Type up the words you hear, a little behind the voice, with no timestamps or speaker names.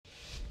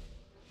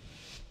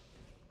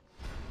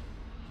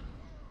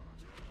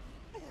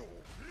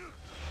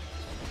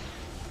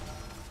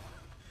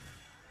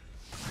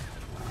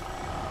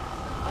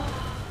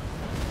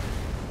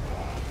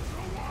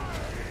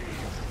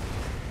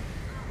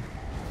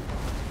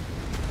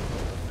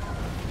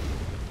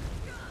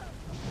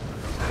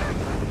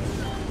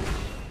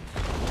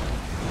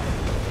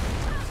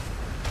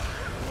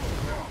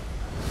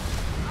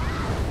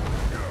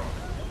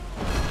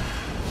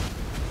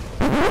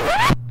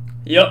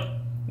Yep,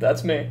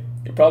 that's me.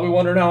 You're probably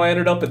wondering how I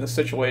ended up in this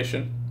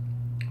situation.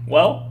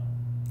 Well,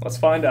 let's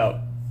find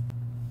out.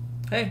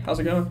 Hey, how's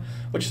it going?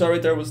 What you saw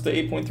right there was the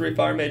 8.3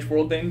 Fire Mage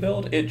Worldvein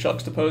build. It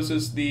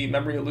juxtaposes the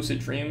Memory of Lucid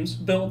Dreams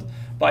build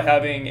by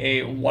having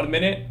a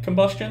 1-minute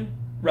combustion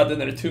rather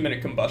than a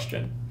 2-minute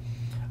combustion.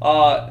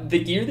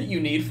 The gear that you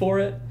need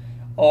for it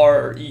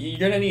are, you're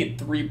going to need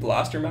 3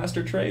 Blaster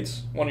Master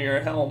traits, one in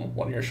your helm,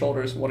 one in your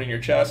shoulders, one in your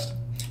chest.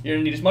 You're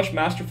going to need as much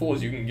Masterful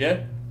as you can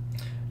get.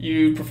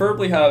 You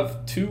preferably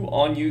have 2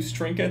 on-use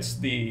trinkets,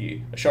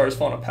 the Ashar's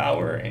Fawn of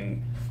Power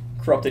and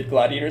Corrupted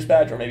Gladiator's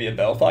Badge, or maybe a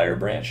Bellfire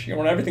branch. You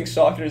want everything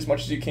socketed as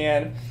much as you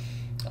can,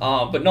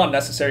 but not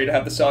necessary to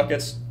have the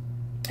sockets.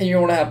 And you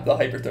want to have the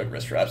Hyperthread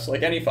wrist wraps,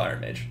 like any Fire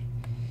Mage.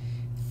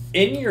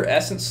 In your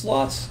Essence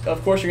slots,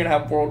 of course, you're going to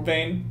have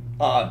Worldvein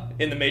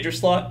in the major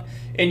slot.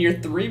 In your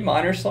 3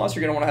 minor slots,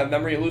 you're going to want to have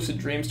Memory of Lucid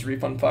Dreams to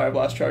refund Fire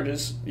Blast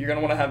charges. You're going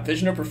to want to have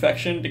Vision of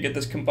Perfection to get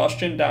this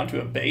combustion down to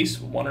a base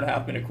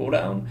 1.5 minute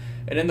cooldown.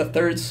 And in the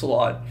 3rd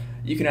slot,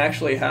 you can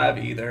actually have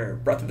either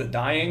Breath of the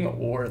Dying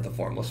or the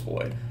Formless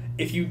Void.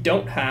 If you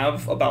don't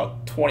have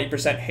about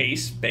 20%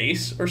 haste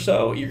base or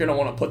so, you're going to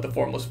want to put the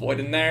Formless Void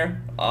in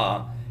there.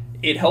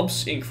 It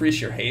helps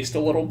increase your haste a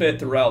little bit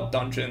throughout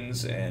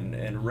dungeons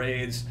and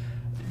raids,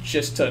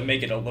 just to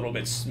make it a little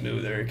bit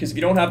smoother. Because if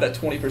you don't have that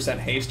 20%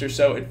 haste or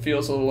so, it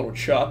feels a little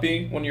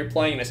choppy when you're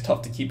playing, and it's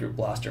tough to keep your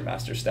Blaster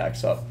Master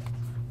stacks up.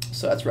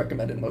 So that's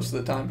recommended most of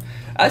the time.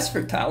 As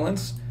for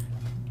talents,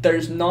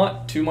 there's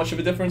not too much of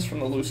a difference from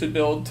the Lucid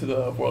build to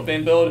the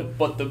Worldvein build,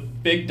 but the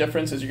big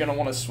difference is you're going to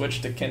want to switch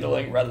to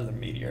Kindling rather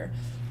than Meteor.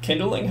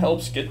 Kindling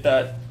helps get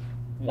that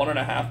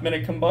 1.5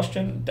 minute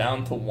combustion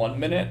down to 1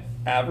 minute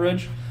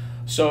average.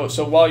 So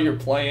while you're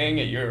playing,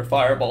 your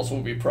Fireballs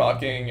will be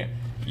proccing,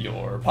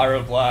 your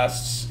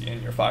Pyroblasts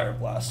and your Fire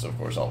Blasts, of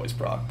course, always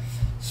proc.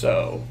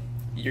 So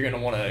you're going to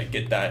want to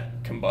get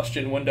that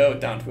combustion window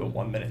down to a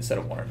 1 minute instead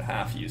of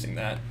 1.5 using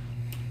that.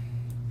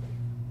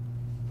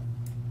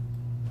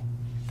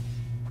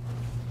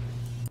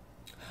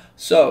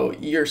 So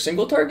your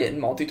single target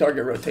and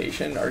multi-target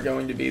rotation are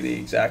going to be the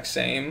exact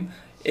same,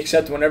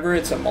 except whenever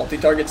it's a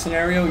multi-target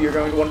scenario, you're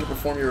going to want to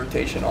perform your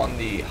rotation on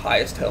the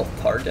highest health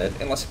target,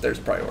 unless if there's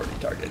a priority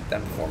target,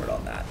 then perform it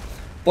on that.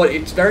 But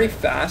it's very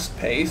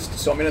fast-paced,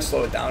 so I'm going to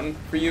slow it down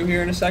for you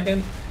here in a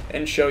second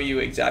and show you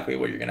exactly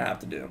what you're going to have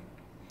to do.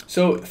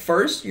 So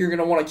first, you're going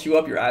to want to queue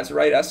up your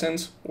Azurite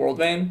Essence,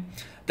 Worldvein.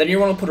 Then you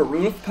want to put a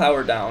Rune of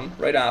Power down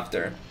right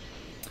after.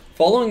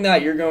 Following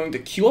that, you're going to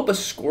queue up a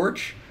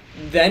Scorch,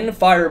 then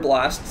Fire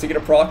Blast to get a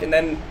proc, and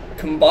then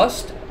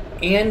Combust,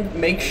 and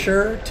make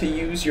sure to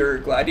use your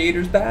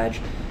Gladiator's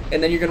Badge.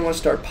 And then you're going to want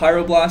to start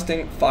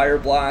Pyroblasting, Fire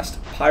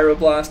Blast,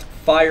 Pyroblast,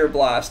 Fire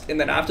Blast, and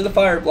then after the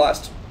Fire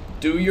Blast,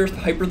 do your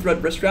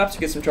Hyperthread wrist wraps to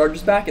get some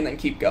charges back, and then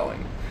keep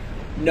going.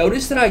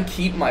 Notice that I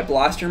keep my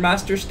Blaster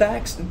Master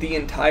stacks the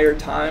entire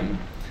time.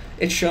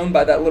 It's shown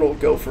by that little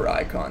gopher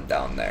icon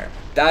down there.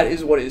 That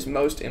is what is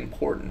most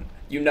important.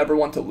 You never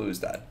want to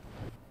lose that.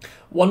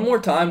 One more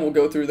time, we'll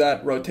go through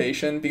that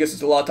rotation because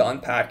it's a lot to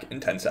unpack in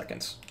 10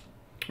 seconds.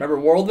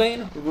 Remember,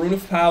 Worldvein, Rune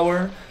of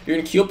Power, you're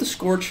going to queue up the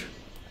Scorch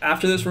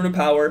after this Rune of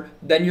Power,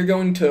 then you're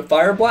going to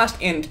Fire Blast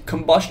and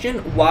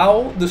Combustion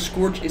while the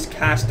Scorch is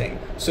casting,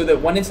 so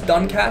that when it's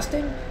done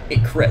casting, it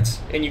crits,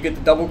 and you get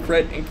the double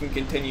crit and can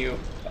continue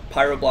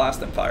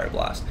Pyroblast and Fire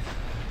Blast.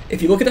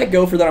 If you look at that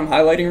gopher that I'm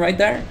highlighting right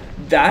there,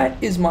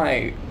 that is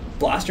my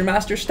Blaster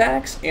Master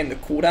stacks and the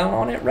cooldown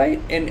on it,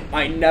 right? And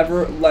I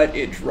never let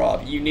it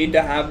drop. You need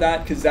to have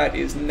that because that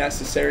is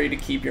necessary to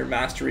keep your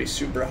mastery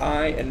super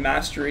high, and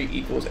mastery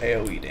equals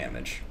AoE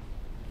damage.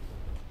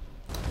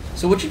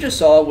 So what you just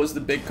saw was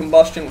the big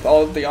combustion with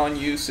all of the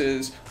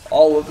on-uses,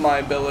 all of my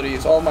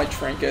abilities, all of my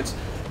trinkets.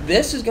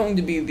 This is going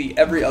to be the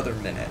every other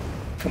minute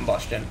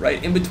combustion,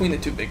 right? In between the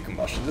 2 big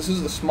combustions. This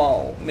is the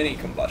small mini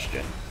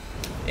combustion.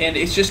 And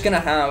it's just going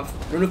to have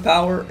Rune of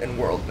Power and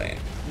Worldvein.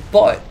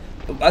 But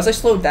as I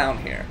slow down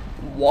here,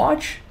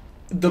 watch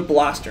the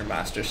Blaster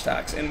Master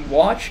stacks and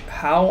watch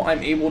how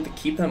I'm able to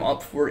keep them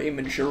up for a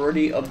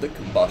majority of the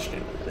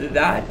combustion.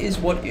 That is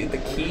what the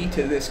key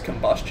to this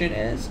combustion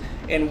is,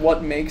 and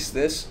what makes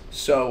this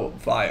so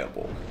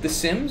viable. The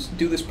Sims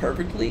do this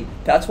perfectly.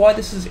 That's why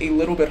this is a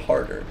little bit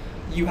harder.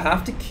 You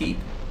have to keep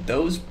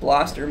those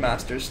Blaster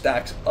Master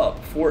stacks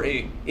up for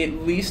at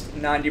least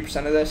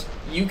 90% of this.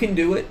 You can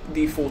do it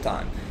the full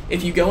time.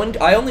 If you go in,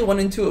 I only went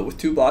into it with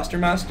 2 Blaster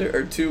Master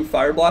or 2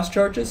 Fire Blast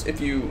charges. I'm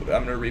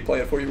gonna replay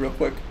it for you real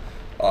quick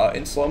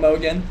in slow-mo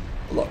again.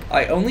 Look,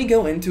 I only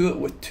go into it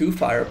with 2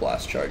 Fire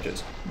Blast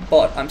charges,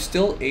 but I'm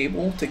still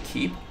able to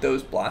keep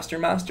those Blaster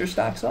Master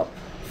stacks up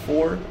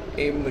for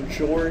a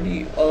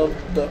majority of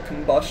the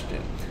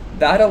combustion.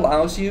 That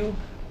allows you,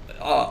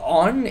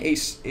 on a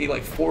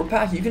like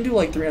 4-pack, you can do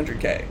like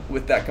 300k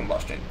with that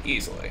combustion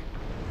easily.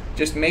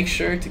 Just make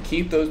sure to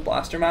keep those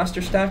Blaster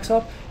Master stacks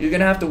up. You're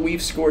gonna have to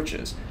weave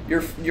Scorches.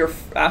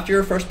 After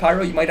your first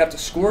Pyro, you might have to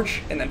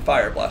Scorch and then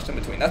Fire Blast in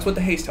between. That's what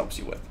the haste helps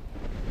you with.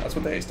 That's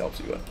what the haste helps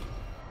you with.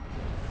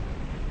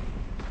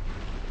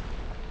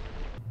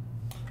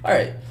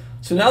 Alright,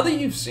 So now that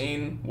you've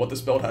seen what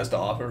this build has to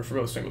offer for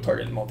both single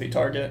target and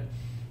multi-target,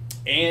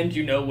 and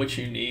you know what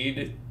you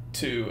need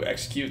to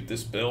execute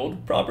this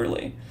build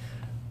properly,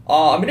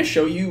 I'm going to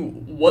show you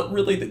what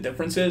really the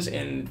difference is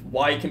and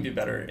why it can be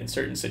better in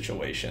certain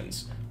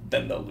situations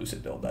than the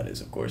Lucid build, that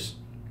is, of course.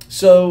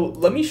 So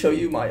let me show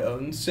you my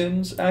own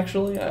sims,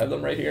 actually. I have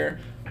them right here.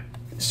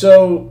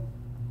 So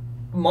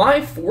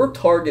my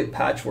 4-target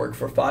patchwork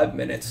for 5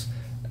 minutes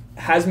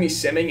has me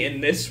simming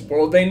in this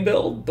Worldvein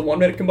build, the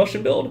 1-minute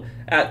combustion build,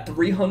 at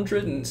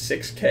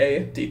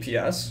 306k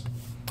DPS,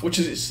 which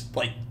is,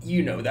 like,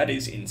 you know, that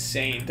is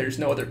insane. There's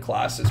no other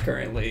classes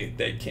currently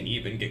that can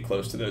even get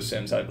close to those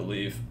sims, I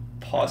believe.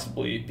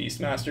 Possibly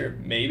Beastmaster,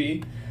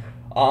 maybe.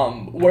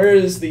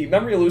 Whereas the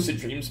Memory of Lucid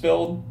Dreams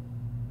build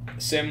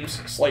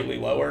sims slightly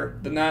lower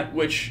than that,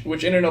 which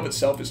in and of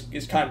itself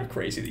is kind of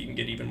crazy that you can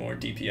get even more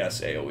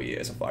DPS AoE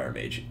as a Fire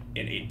Mage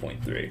in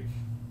 8.3.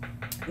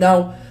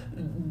 Now,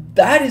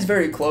 that is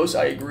very close,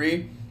 I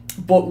agree,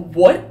 but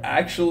what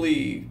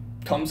actually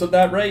comes of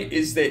that, right,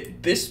 is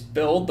that this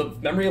build, the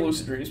Memory of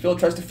Lucid Dreams build,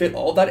 tries to fit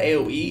all that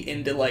AoE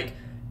into, like,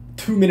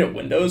 2-minute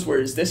windows,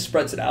 whereas this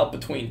spreads it out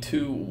between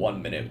 2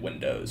 1-minute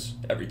windows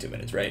every 2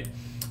 minutes, right?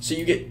 So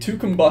you get 2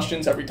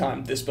 combustions every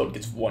time this build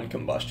gets 1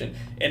 combustion,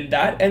 and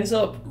that ends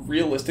up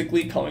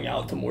realistically coming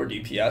out to more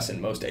DPS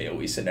in most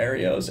AoE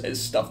scenarios,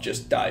 as stuff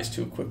just dies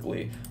too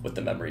quickly with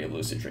the Memory of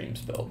Lucid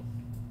Dreams build.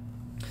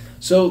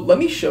 So let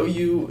me show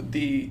you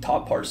the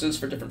top parses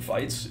for different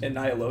fights in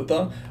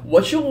Nyalotha.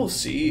 What you will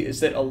see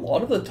is that a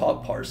lot of the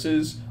top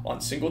parses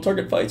on single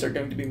target fights are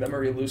going to be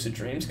Memory of Lucid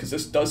Dreams, because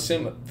this does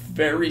sim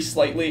very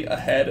slightly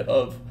ahead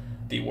of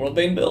the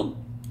Worldvein build.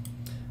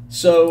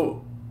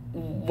 So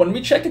when we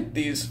check at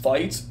these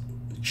fights,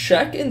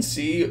 check and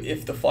see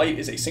if the fight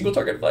is a single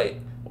target fight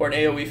or an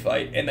AoE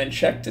fight, and then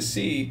check to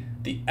see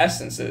the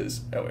essences.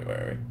 Oh, wait, where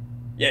are we?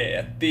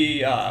 Yeah,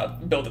 the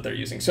build that they're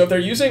using. So if they're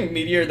using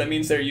Meteor, that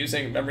means they're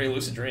using Memory of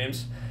Lucid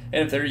Dreams.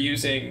 And if they're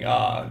using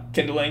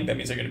Kindling, that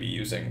means they're going to be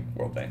using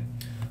Worldvein.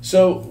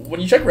 So when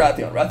you check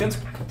Wrathion, Rathion's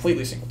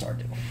completely single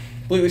target.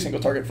 Completely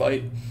single target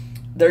fight.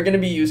 They're going to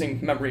be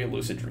using Memory of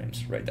Lucid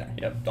Dreams right there.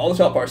 Yep, all the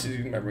top parts is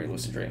using Memory of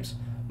Lucid Dreams.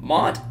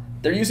 Mott,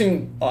 they're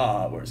using,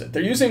 where is it?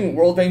 They're using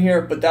Worldvein here,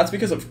 but that's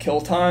because of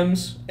kill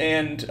times.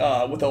 And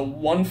with a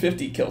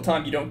 150 kill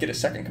time, you don't get a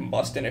second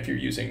combustion if you're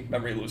using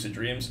Memory of Lucid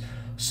Dreams.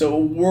 So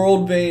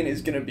Worldvein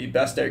is going to be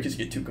best there because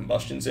you get 2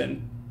 combustions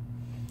in.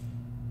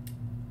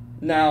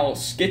 Now,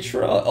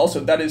 Skitra, also,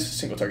 that is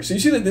single target. So you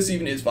see that this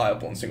even is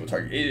viable in single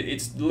target.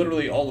 It's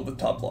literally all of the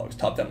top logs,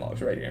 top 10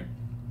 logs right here.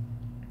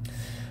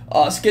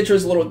 Skitra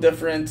is a little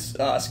different.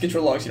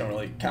 Skitra logs you don't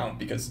really count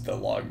because the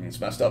logging's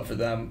messed up for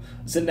them.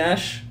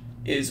 Zanesh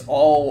is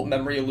all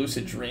Memory of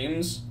Lucid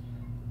Dreams,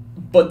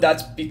 but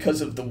that's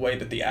because of the way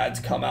that the ads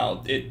come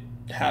out. It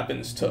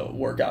happens to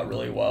work out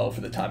really well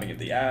for the timing of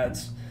the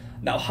ads.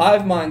 Now,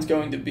 Hive Mind's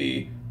going to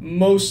be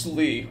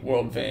mostly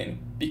Worldvein,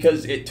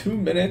 because at 2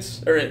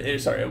 minutes, or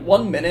at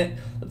 1 minute,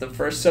 the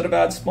first set of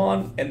ads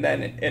spawn, and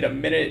then at a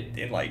minute,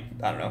 in like,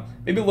 I don't know,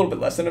 maybe a little bit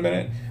less than a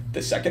minute,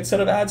 the second set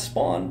of ads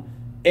spawn,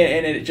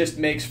 and it just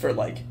makes for,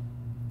 like,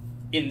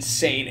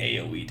 insane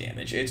AoE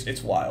damage.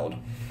 It's wild.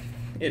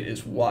 It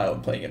is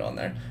wild playing it on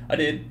there. I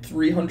did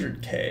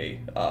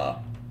 300k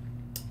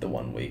the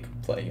 1 week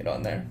playing it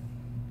on there.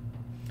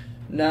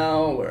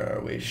 Now, where are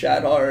we?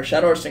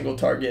 Shadar single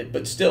target,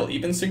 but still,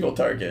 even single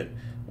target,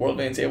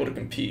 Worldvein's able to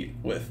compete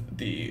with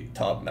the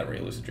top Memory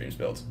of Lucid Dreams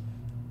builds.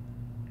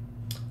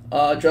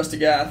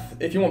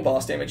 Drustagath, if you want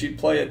boss damage, you'd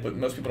play it, but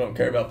most people don't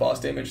care about boss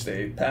damage.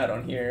 They pad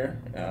on here.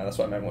 That's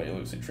why Memory of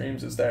Lucid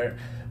Dreams is there.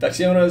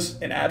 Vexiona's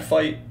an ad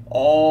fight,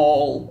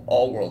 all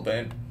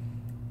Worldvein.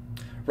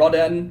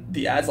 Rawden,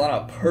 the ads line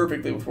up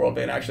perfectly with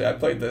Worldvein. Actually, I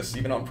played this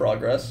even on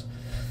Progress.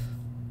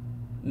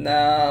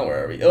 Now,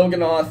 where are we?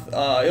 Il'gynoth.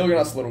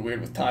 Il'gynoth's a little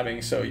weird with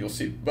timing, so you'll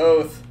see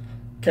both.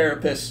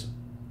 Carapace,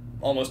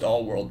 almost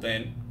all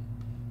Worldvein.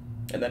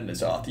 And then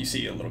N'Zoth, you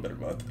see a little bit of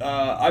both.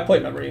 I play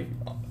Memory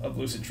of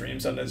Lucid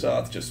Dreams on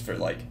N'Zoth just for,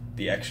 like,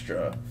 the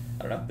extra,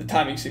 I don't know, the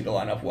timing seemed to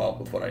line up well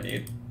with what I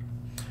need.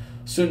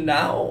 So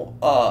now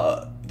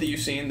that you've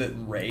seen that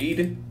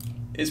Raid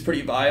is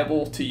pretty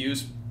viable to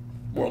use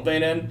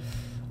Worldvein in,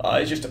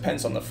 it just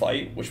depends on the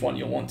fight, which one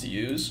you'll want to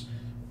use.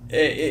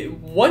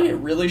 What it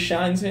really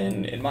shines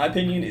in my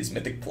opinion, is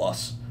Mythic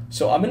Plus.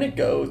 So I'm going to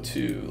go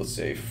to, let's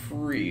say,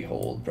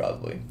 Freehold,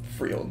 probably.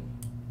 Freehold.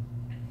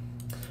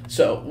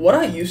 So what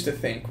I used to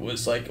think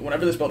was, like,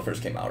 whenever this build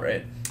first came out,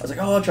 right, I was like,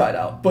 oh, I'll try it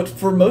out. But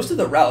for most of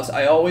the routes,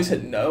 I always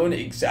had known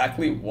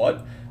exactly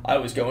what I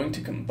was going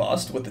to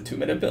combust with the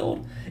 2-minute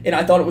build. And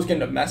I thought it was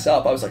going to mess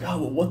up. I was like, oh,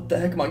 well, what the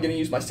heck am I going to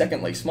use my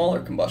second, like,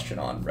 smaller combustion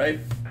on, right?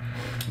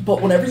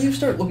 But whenever you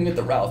start looking at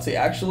the routes, they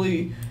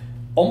actually,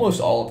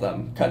 almost all of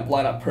them kind of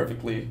line up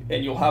perfectly,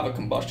 and you'll have a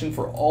combustion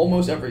for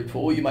almost every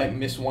pull. You might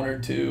miss 1 or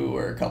 2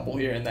 or a couple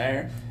here and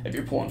there if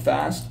you're pulling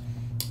fast.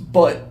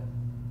 But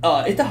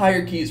at the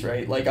higher keys,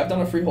 right, like I've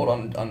done a freehold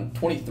on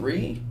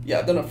 23. Yeah,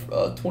 I've done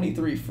a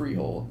 23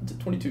 freehold. It's a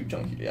 22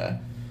 junkie, yeah.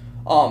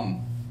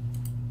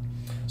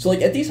 So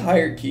like at these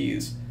higher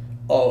keys,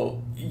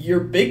 your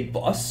big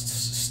busts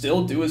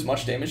still do as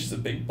much damage as a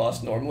big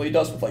bust normally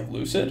does with like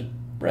Lucid,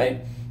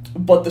 right?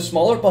 But the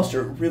smaller busts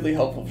are really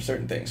helpful for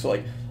certain things. So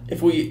like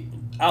if we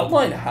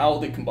outline how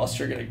the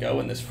combusts are going to go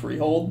in this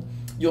freehold,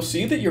 you'll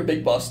see that your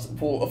big bust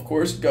will of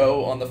course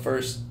go on the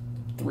first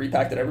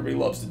 3-pack that everybody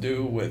loves to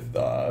do with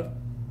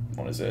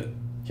what is it?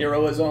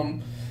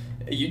 Heroism.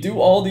 You do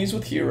all these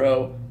with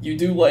hero, you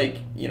do like,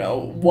 you know,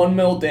 1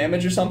 mil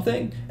damage or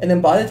something, and then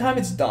by the time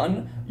it's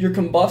done, your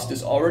combust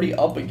is already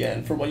up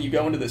again for when you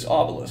go into this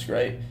obelisk,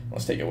 right?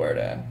 Let's take it where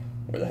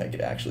the heck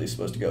it actually is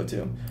supposed to go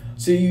to.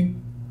 So you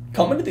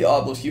come into the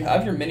obelisk, you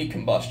have your mini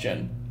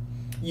combustion,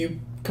 you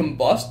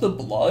combust the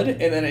blood, and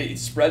then it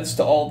spreads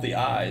to all the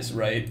eyes,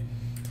 right?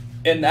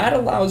 And that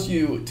allows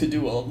you to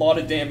do a lot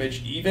of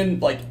damage, even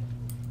like,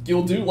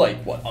 you'll do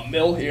like, what, 1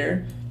 mil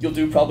here? You'll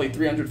do probably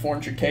 300,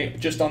 400k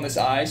just on this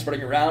eye,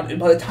 spreading around, and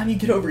by the time you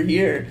get over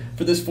here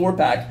for this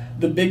 4-pack,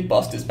 the big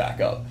bust is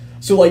back up.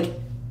 So like,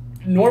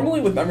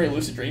 normally with Memory of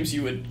Lucid Dreams,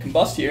 you would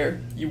combust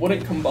here, you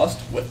wouldn't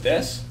combust with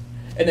this,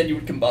 and then you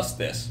would combust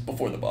this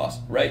before the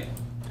boss, right?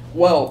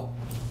 Well,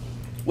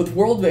 with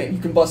Worldvein, you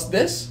combust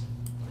this,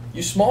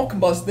 you small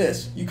combust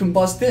this, you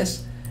combust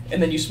this,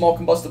 and then you small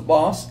combust the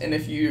boss, and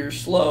if you're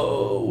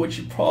slow, which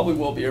you probably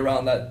will be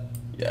around that,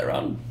 yeah,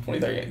 around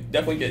 2030,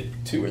 definitely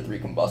get 2 or 3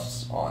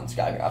 combusts on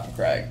Skygraph and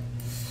Crag.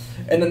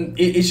 And then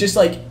it's just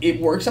like,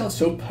 it works out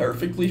so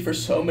perfectly for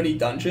so many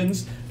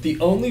dungeons. The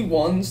only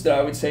ones that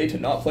I would say to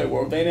not play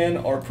Worldvein in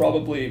are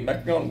probably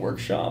Mechagon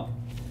Workshop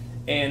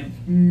and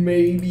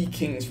maybe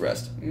King's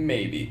Rest,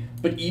 maybe.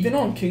 But even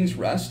on King's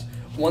Rest,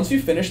 once you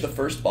finish the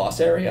first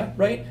boss area,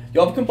 right,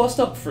 you'll have a combust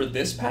up for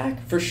this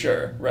pack, for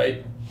sure,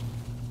 right?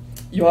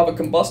 You'll have a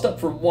combust up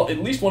for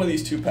at least one of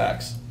these 2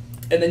 packs.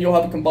 And then you'll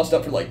have a combust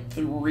up for like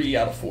 3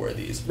 out of 4 of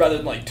these, rather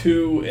than like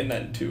 2 and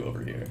then 2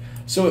 over here.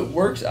 So it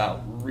works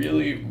out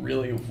really,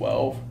 really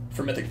well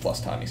for Mythic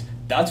Plus timings.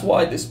 That's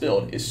why this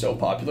build is so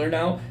popular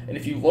now. And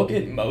if you look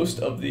at most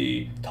of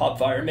the top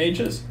fire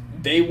mages,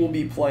 they will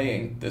be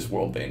playing this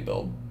Worldvein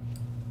build.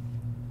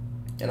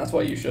 And that's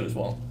why you should as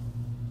well.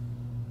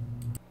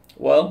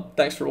 Well,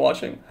 thanks for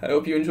watching. I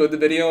hope you enjoyed the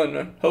video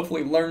and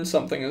hopefully learned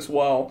something as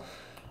well.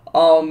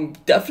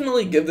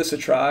 Definitely give this a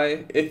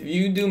try. If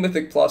you do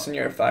Mythic Plus and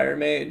you're a fire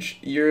mage,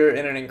 you're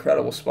in an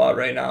incredible spot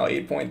right now.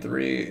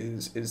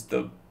 8.3 is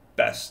the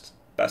best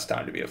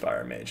time to be a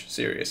fire mage,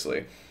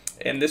 seriously.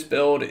 And this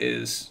build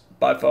is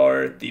by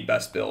far the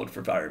best build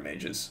for fire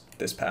mages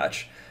this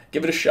patch.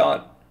 Give it a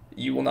shot.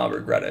 You will not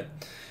regret it.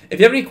 If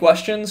you have any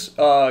questions,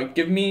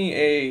 give me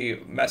a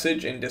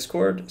message in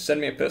Discord,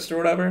 send me a post or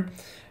whatever.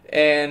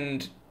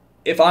 And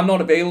if I'm not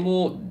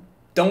available,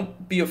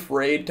 don't be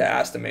afraid to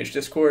ask the Mage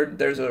Discord.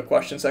 There's a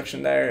question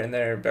section there, and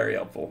they're very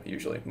helpful,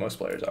 usually. Most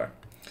players are.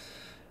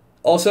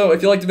 Also,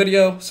 if you liked the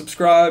video,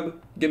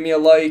 subscribe, give me a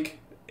like.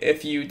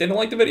 If you didn't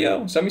like the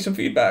video, send me some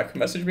feedback.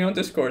 Message me on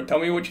Discord. Tell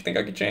me what you think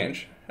I could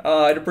change.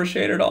 I'd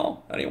appreciate it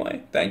all.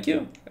 Anyway, thank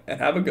you, and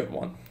have a good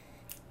one.